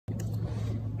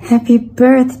Happy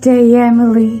birthday,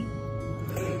 Emily.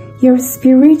 Your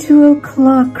spiritual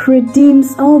clock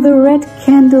redeems all the red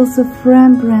candles of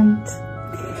Rembrandt.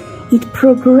 It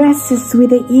progresses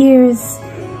with the years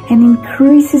and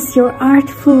increases your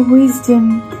artful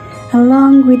wisdom,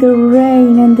 along with the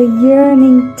rain and the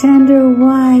yearning tender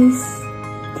wise.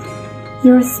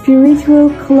 Your spiritual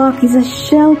clock is a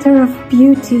shelter of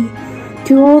beauty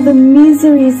to all the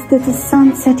miseries that the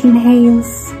sunset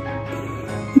inhales.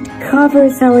 It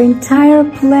covers our entire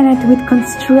planet with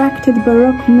constructed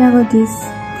baroque melodies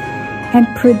and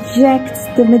projects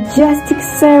the majestic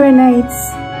serenades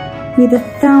with the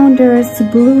thunder's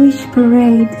blueish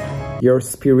parade. Your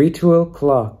spiritual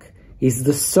clock is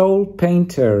the sole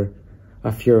painter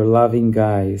of your loving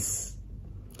eyes,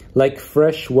 like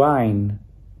fresh wine,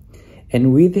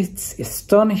 and with its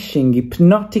astonishing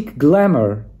hypnotic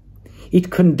glamour, it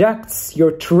conducts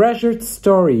your treasured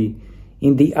story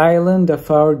in the island of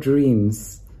our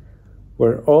dreams,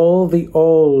 where all the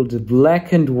old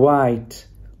black and white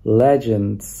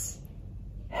legends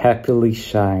happily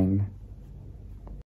shine.